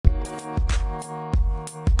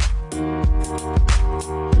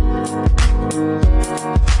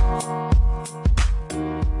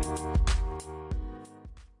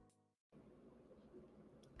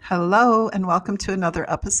Hello, and welcome to another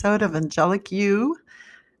episode of Angelic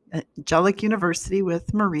University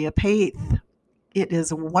with Maria Paith. It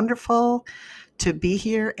is wonderful to be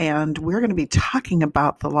here, and we're going to be talking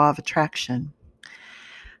about the law of attraction.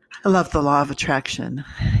 I love the law of attraction.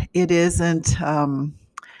 It isn't often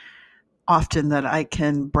that I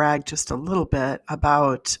can brag just a little bit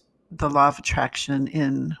about the law of attraction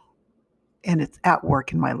and it's at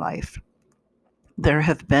work in my life. There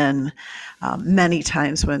have been many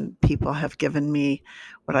times when people have given me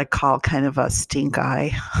what I call kind of a stink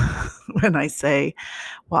eye when I say,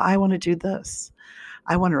 well, I want to do this.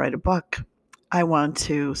 I want to write a book. I want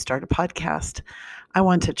to start a podcast. I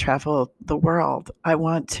want to travel the world. I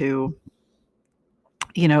want to,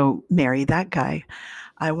 marry that guy.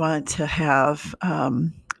 I want to have, a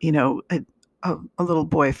little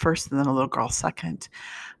boy first and then a little girl second.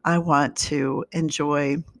 I want to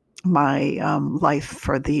enjoy my life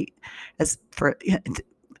live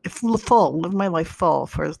my life full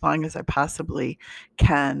for as long as I possibly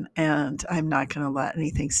can, and I'm not going to let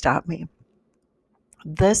anything stop me.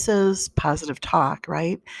 This is positive talk,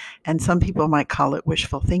 right? And some people might call it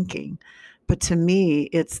wishful thinking. But to me,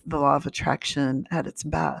 it's the law of attraction at its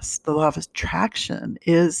best. The law of attraction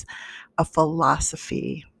is a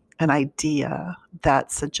philosophy, an idea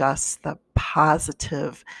that suggests that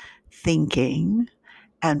positive thinking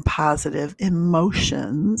and positive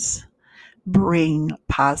emotions bring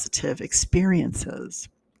positive experiences,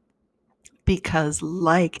 because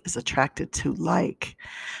like is attracted to like.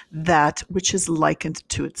 That which is likened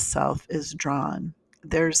to itself is drawn.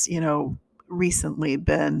 There's, recently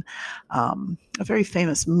been a very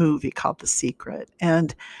famous movie called The Secret.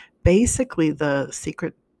 And basically, The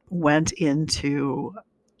Secret went into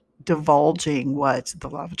divulging what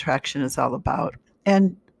the law of attraction is all about.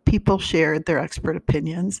 And people shared their expert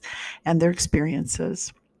opinions and their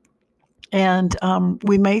experiences. And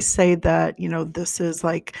we may say that, this is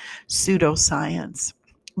like pseudoscience,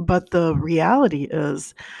 but the reality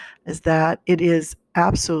is that it is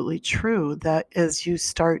absolutely true that as you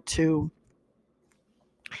start to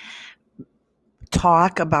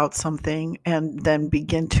talk about something and then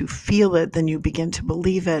begin to feel it, then you begin to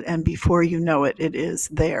believe it, and before you know it, it is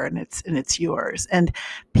there and it's yours. And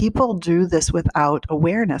people do this without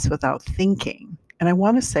awareness, without thinking. And I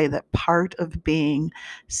want to say that part of being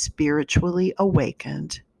spiritually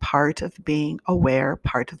awakened, part of being aware,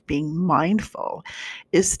 part of being mindful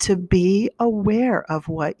is to be aware of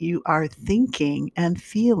what you are thinking and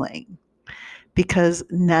feeling, because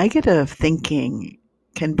negative thinking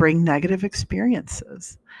can bring negative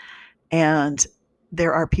experiences. And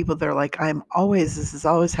there are people that are like, this is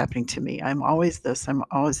always happening to me. I'm always this, I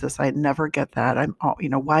never get that.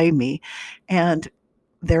 Why me? And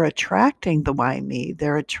they're attracting the why me.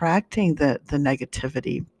 They're attracting the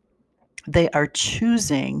negativity. They are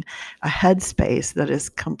choosing a headspace that is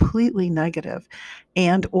completely negative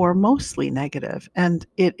and or mostly negative. And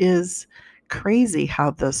it is crazy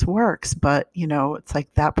how this works, but it's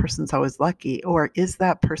like that person's always lucky, or is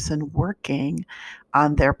that person working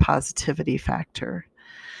on their positivity factor?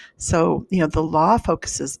 So, the law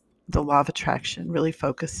of attraction really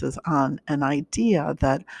focuses on an idea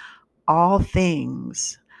that all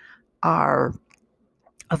things are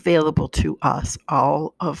available to us.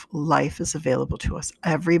 All of life is available to us.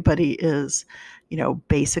 Everybody is,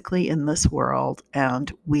 basically in this world,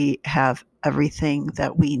 and we have everything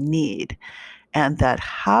that we need. And that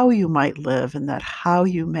how you might live and that how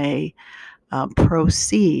you may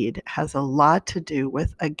proceed has a lot to do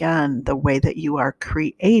with, again, the way that you are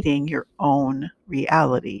creating your own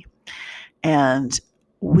reality. And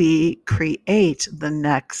we create the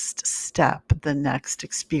next step, the next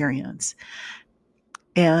experience.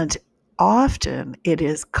 And often it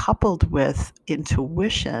is coupled with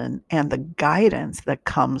intuition and the guidance that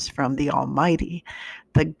comes from the Almighty,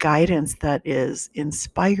 the guidance that is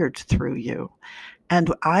inspired through you.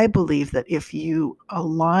 And I believe that if you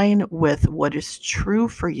align with what is true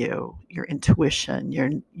for you, your intuition,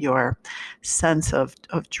 your sense of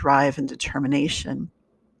drive and determination,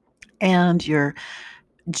 and your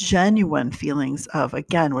genuine feelings of,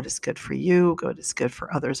 again, what is good for you, what is good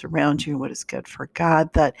for others around you, what is good for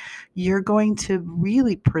God, that you're going to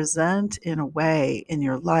really present in a way in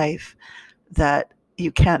your life that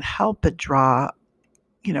you can't help but draw,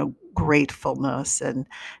 gratefulness and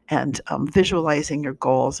visualizing your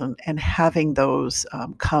goals and having those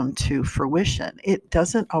come to fruition. It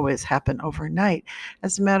doesn't always happen overnight.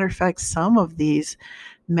 As a matter of fact, some of these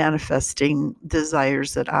manifesting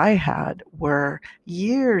desires that I had were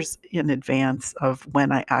years in advance of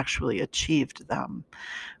when I actually achieved them.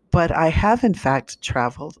 But I have, in fact,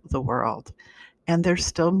 traveled the world. And there's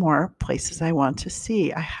still more places I want to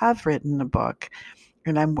see. I have written a book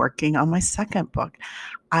and I'm working on my second book.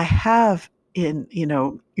 I have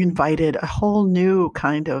invited a whole new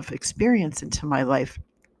kind of experience into my life,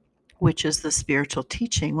 which is the spiritual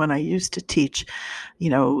teaching. When I used to teach,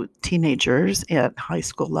 teenagers at high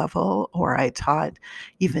school level, or I taught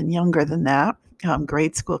even younger than that,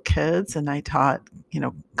 grade school kids, and I taught,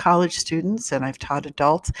 college students, and I've taught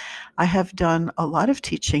adults. I have done a lot of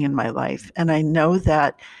teaching in my life, and I know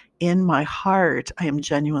that in my heart, I am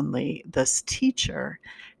genuinely this teacher.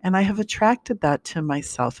 And I have attracted that to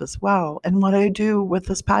myself as well. And what I do with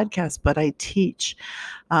this podcast, but I teach.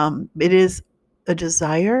 It is a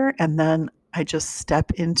desire, and then I just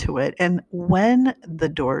step into it. And when the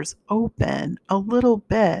doors open a little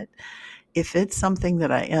bit, if it's something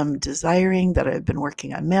that I am desiring, that I've been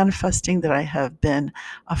working on manifesting, that I have been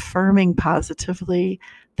affirming positively,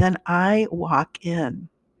 then I walk in.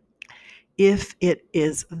 If it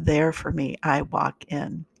is there for me, I walk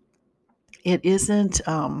in. It isn't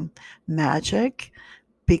magic,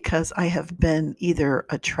 because I have been either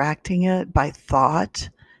attracting it by thought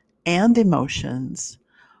and emotions,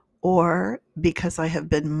 or because I have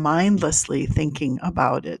been mindlessly thinking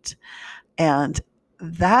about it. And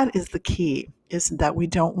that is the key, is that we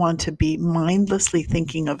don't want to be mindlessly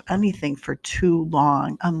thinking of anything for too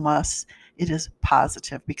long unless it is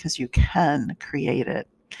positive, because you can create it.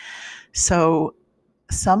 So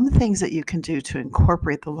some things that you can do to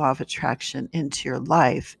incorporate the law of attraction into your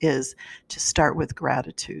life is to start with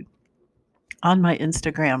gratitude. On my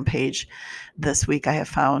Instagram page this week, I have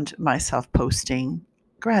found myself posting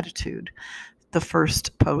gratitude. The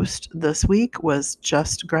first post this week was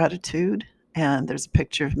just gratitude, and there's a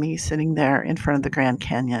picture of me sitting there in front of the Grand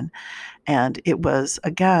Canyon. And it was,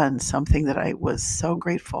 again, something that I was so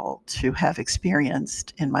grateful to have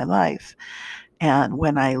experienced in my life. And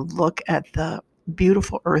when I look at the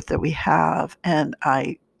beautiful earth that we have, and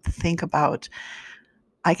I think about,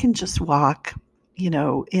 I can just walk,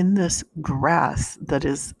 in this grass that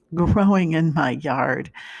is growing in my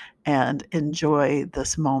yard and enjoy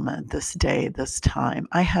this moment, this day, this time.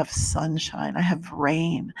 I have sunshine, I have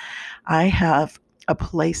rain, I have a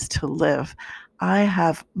place to live, I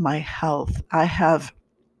have my health, I have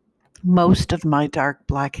most of my dark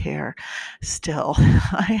black hair still.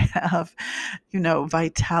 I have,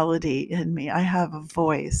 vitality in me. I have a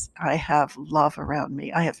voice. I have love around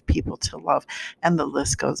me. I have people to love. And the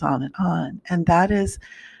list goes on and on. And that is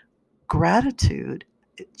gratitude.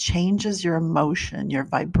 It changes your emotion, your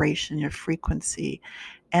vibration, your frequency,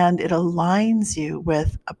 and it aligns you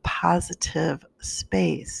with a positive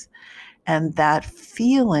space. And that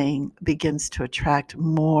feeling begins to attract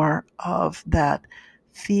more of that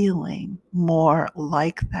feeling, more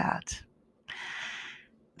like that.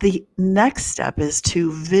 The next step is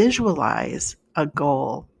to visualize a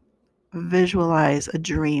goal, visualize a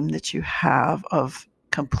dream that you have of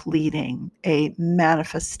completing, a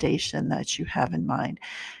manifestation that you have in mind.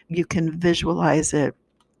 You can visualize it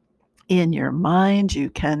in your mind. You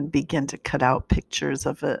can begin to cut out pictures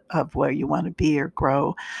of it, of where you want to be or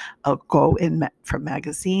grow. Go in from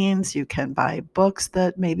magazines. You can buy books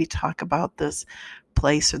that maybe talk about this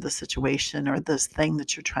place or the situation or this thing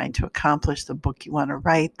that you're trying to accomplish, the book you want to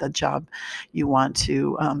write, the job you want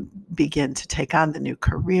to begin to take on, the new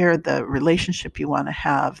career, the relationship you want to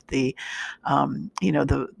have, the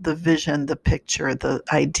vision, the picture, the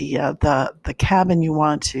idea, the cabin you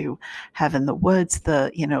want to have in the woods,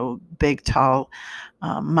 the big tall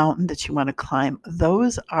mountain that you want to climb.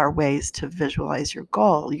 Those are ways to visualize your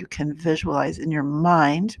goal. You can visualize in your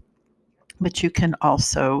mind, but you can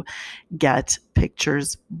also get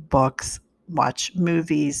pictures, books, watch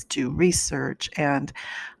movies, do research, and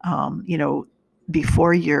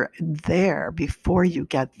before you're there, before you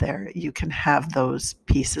get there, you can have those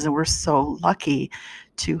pieces. And we're so lucky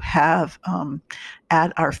to have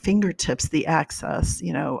at our fingertips the access,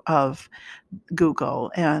 of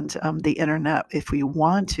Google and the internet, if we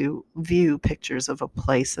want to view pictures of a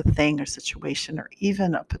place, a thing, or situation, or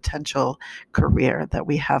even a potential career that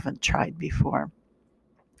we haven't tried before.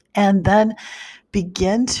 And then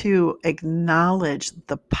begin to acknowledge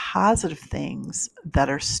the positive things that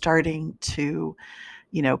are starting to,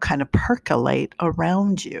 kind of percolate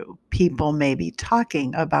around you. People may be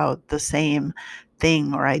talking about the same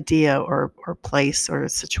thing or idea or place or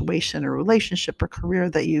situation or relationship or career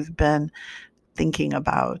that you've been thinking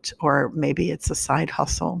about, or maybe it's a side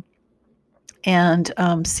hustle. And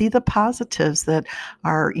see the positives that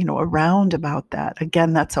are, around about that.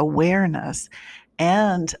 Again, that's awareness.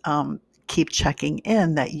 And keep checking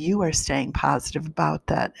in that you are staying positive about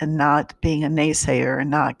that and not being a naysayer and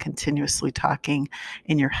not continuously talking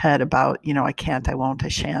in your head about, I can't, I won't, I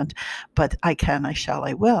shan't, but I can, I shall,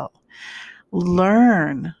 I will.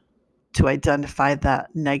 Learn to identify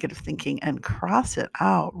that negative thinking and cross it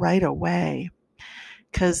out right away.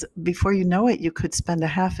 Because before you know it, you could spend a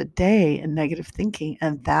half a day in negative thinking,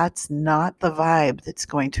 and that's not the vibe that's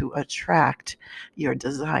going to attract your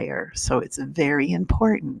desire. So it's very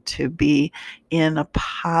important to be in a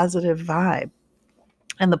positive vibe.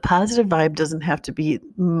 And the positive vibe doesn't have to be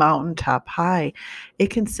mountaintop high. It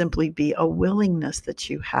can simply be a willingness that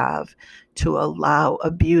you have to allow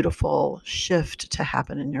a beautiful shift to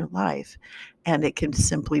happen in your life. And it can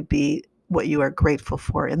simply be what you are grateful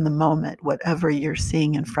for in the moment, whatever you're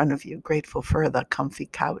seeing in front of you. Grateful for the comfy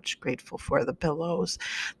couch, grateful for the pillows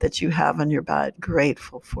that you have on your bed,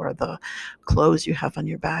 grateful for the clothes you have on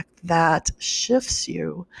your back. That shifts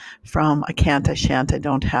you from I can't, I shan't, I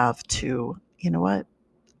don't have to, you know what?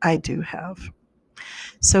 I do have.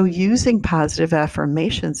 So using positive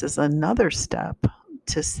affirmations is another step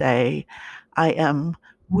to say, I am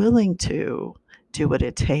willing to do what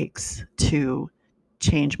it takes to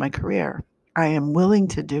change my career. I am willing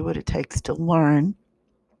to do what it takes to learn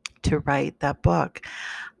to write that book.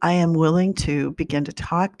 I am willing to begin to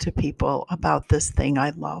talk to people about this thing I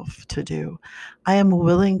love to do. I am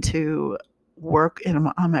willing to work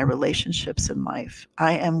on my relationships in life.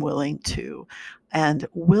 I am willing to. And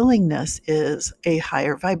willingness is a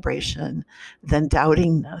higher vibration than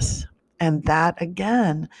doubtingness. And that,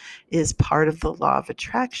 again, is part of the law of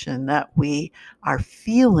attraction, that we are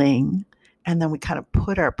feeling, and then we kind of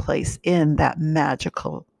put our place in that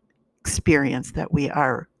magical experience that we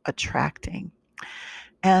are attracting.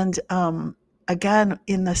 And again,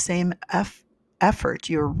 in the same effort,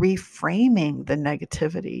 you're reframing the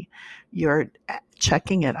negativity, you're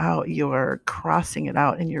checking it out, you're crossing it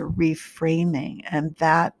out, and you're reframing. And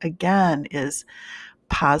that, again, is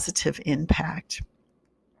positive impact.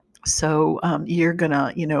 So you're going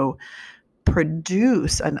to,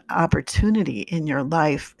 produce an opportunity in your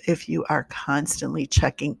life if you are constantly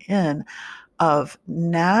checking in of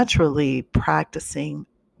naturally practicing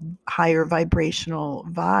higher vibrational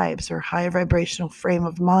vibes or higher vibrational frame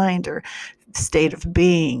of mind or state of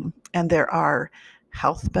being. And there are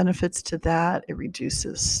health benefits to that. It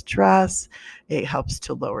reduces stress. It helps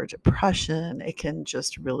to lower depression. It can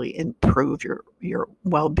just really improve your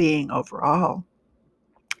well-being overall.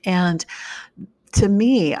 And to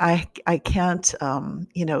me, I can't,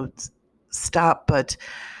 stop, but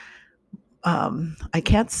I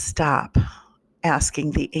can't stop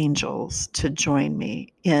asking the angels to join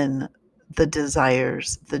me in the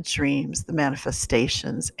desires, the dreams, the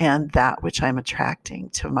manifestations, and that which I'm attracting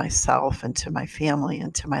to myself and to my family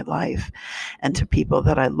and to my life and to people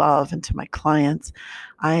that I love and to my clients.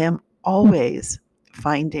 I am always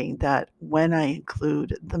finding that when I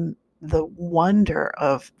include the wonder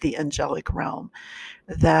of the angelic realm,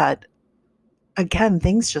 that again,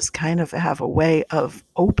 things just kind of have a way of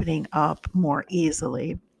opening up more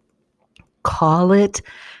easily. Call it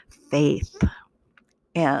faith.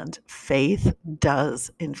 And faith does,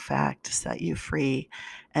 in fact, set you free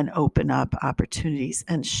and open up opportunities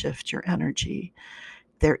and shift your energy.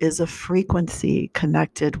 There is a frequency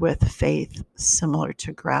connected with faith similar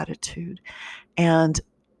to gratitude. And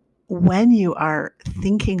when you are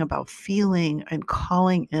thinking about feeling and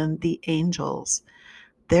calling in the angels,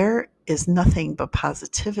 there is nothing but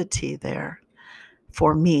positivity there.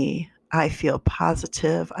 For me, I feel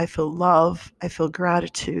positive, I feel love, I feel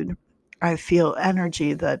gratitude, I feel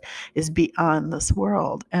energy that is beyond this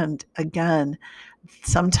world. And again,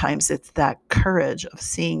 sometimes it's that courage of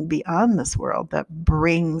seeing beyond this world that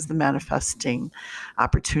brings the manifesting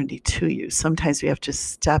opportunity to you. Sometimes we have to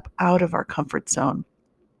step out of our comfort zone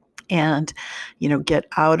and get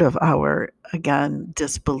out of our, again,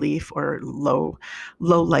 disbelief or low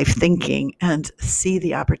life thinking and see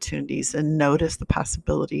the opportunities and notice the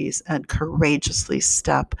possibilities and courageously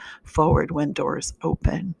step forward when doors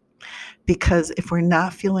open. Because if we're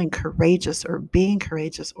not feeling courageous or being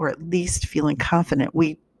courageous or at least feeling confident,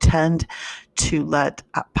 we tend to let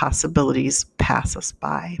possibilities pass us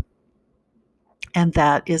by. And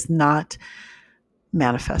that is not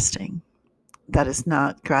manifesting. That is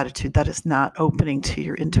not gratitude. That is not opening to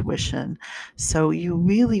your intuition. So you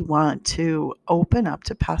really want to open up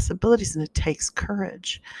to possibilities, and it takes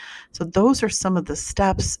courage. So those are some of the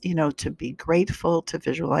steps, to be grateful, to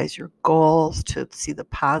visualize your goals, to see the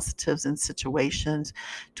positives in situations,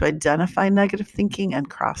 to identify negative thinking and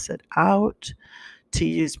cross it out, to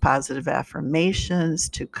use positive affirmations,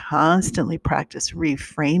 to constantly practice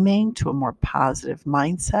reframing to a more positive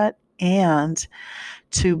mindset, and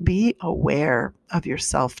to be aware of your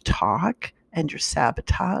self-talk and your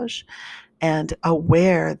sabotage, and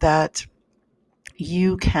aware that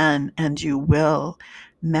you can and you will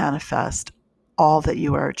manifest all that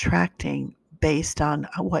you are attracting based on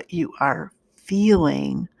what you are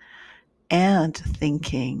feeling and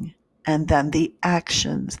thinking, and then the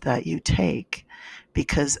actions that you take.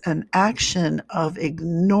 Because an action of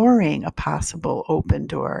ignoring a possible open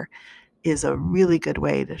door is a really good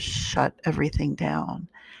way to shut everything down.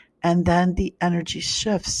 And then the energy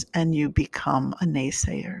shifts and you become a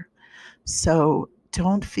naysayer. So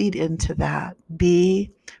don't feed into that.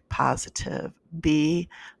 Be positive, be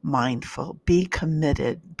mindful, be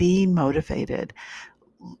committed, be motivated,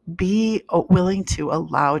 be willing to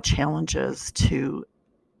allow challenges to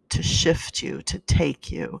shift you, to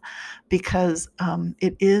take you, because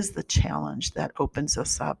it is the challenge that opens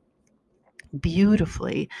us up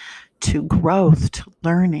beautifully to growth, to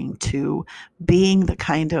learning, to being the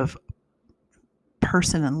kind of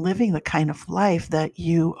person and living the kind of life that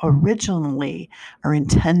you originally are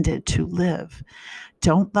intended to live.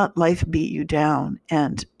 Don't let life beat you down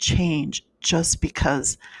and change just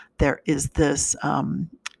because there is this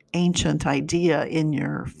ancient idea in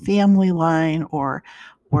your family line or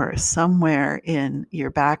somewhere in your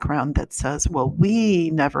background that says, well, we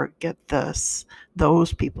never get this,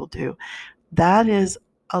 those people do. That is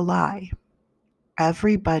a lie.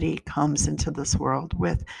 Everybody comes into this world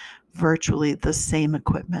with virtually the same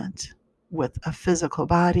equipment, with a physical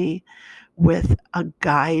body, with a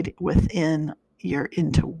guide within your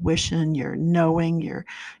intuition, your knowing,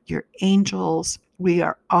 your angels. We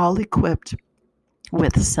are all equipped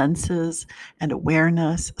with senses and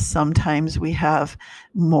awareness. Sometimes we have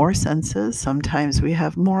more senses, sometimes we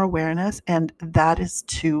have more awareness, and that is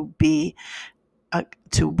to be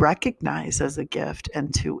to recognize as a gift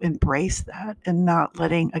and to embrace that, and not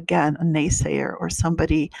letting, again, a naysayer or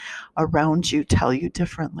somebody around you tell you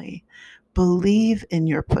differently. Believe in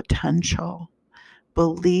your potential.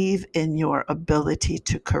 Believe in your ability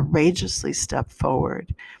to courageously step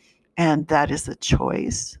forward. And that is a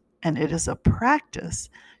choice, and it is a practice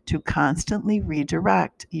to constantly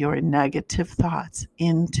redirect your negative thoughts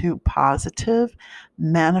into positive,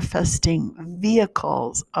 manifesting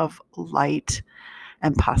vehicles of light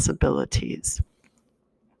and possibilities.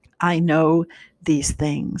 I know these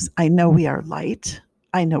things. I know we are light.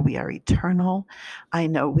 I know we are eternal. I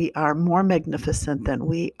know we are more magnificent than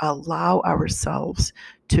we allow ourselves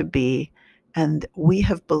to be. And we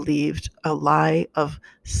have believed a lie of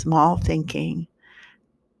small thinking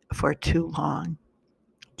for too long.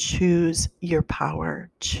 Choose your power.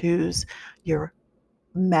 Choose your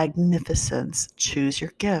magnificence. Choose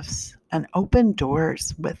your gifts and open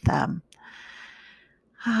doors with them.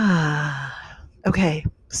 Okay,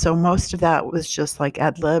 so most of that was just like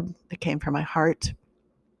ad lib. It came from my heart.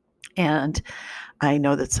 And I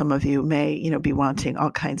know that some of you may, be wanting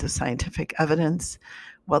all kinds of scientific evidence.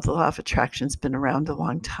 Well, the law of attraction's been around a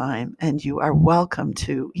long time, and you are welcome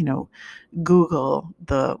to, Google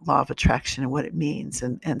the law of attraction and what it means,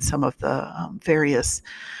 and some of the various,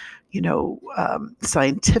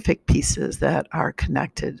 scientific pieces that are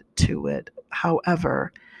connected to it.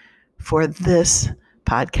 However, for this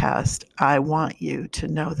podcast, I want you to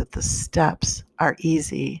know that the steps are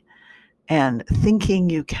easy, and thinking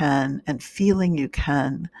you can and feeling you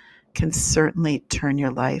can certainly turn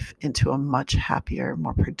your life into a much happier,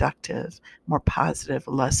 more productive, more positive,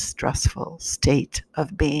 less stressful state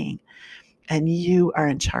of being. And you are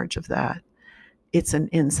in charge of that. It's an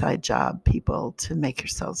inside job, people, to make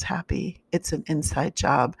yourselves happy. It's an inside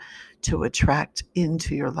job to attract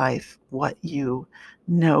into your life what you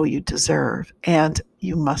know you deserve. And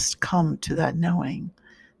you must come to that knowing.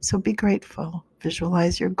 So be grateful.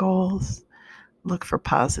 Visualize your goals. Look for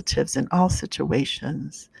positives in all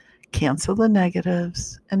situations. Cancel the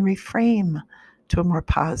negatives and reframe to a more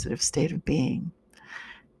positive state of being.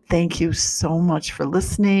 Thank you so much for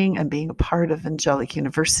listening and being a part of Angelic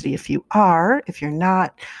University. If you're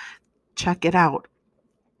not, check it out.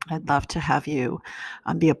 I'd love to have you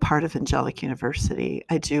be a part of Angelic University.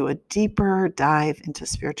 I do a deeper dive into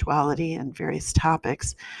spirituality and various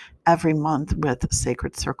topics every month with a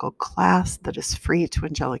Sacred Circle class that is free to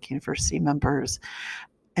Angelic University members.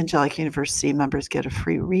 Angelic University members get a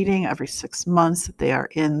free reading every 6 months. They are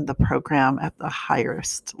in the program at the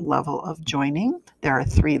highest level of joining. There are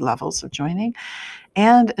 3 levels of joining.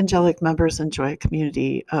 And Angelic members enjoy a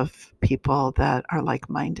community of people that are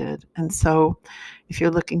like-minded. And so if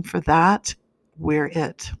you're looking for that, we're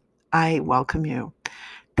it. I welcome you.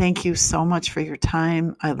 Thank you so much for your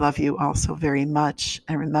time. I love you all so very much.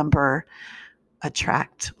 And remember,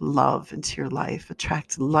 attract love into your life,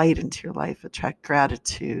 attract light into your life, attract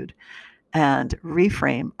gratitude, and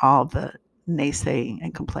reframe all the naysaying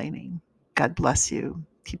and complaining. God bless you.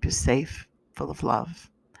 Keep you safe, full of love.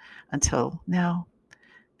 Until now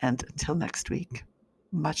and until next week,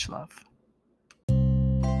 much love.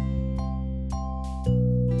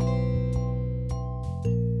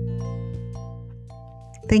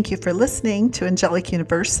 Thank you for listening to Angelic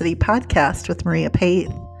University podcast with Maria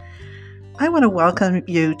Paith. I want to welcome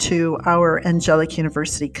you to our Angelic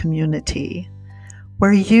University community,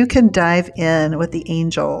 where you can dive in with the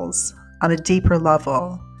angels on a deeper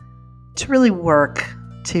level to really work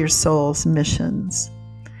to your soul's missions.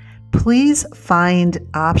 Please find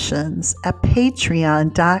options at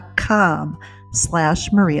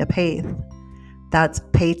patreon.com/Maria Paith. That's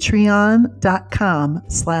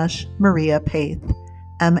patreon.com/Maria Paith.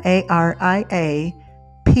 MARIAPETH.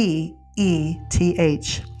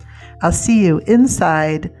 I'll see you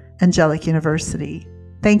inside Angelic University.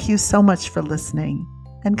 Thank you so much for listening,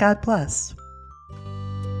 and God bless.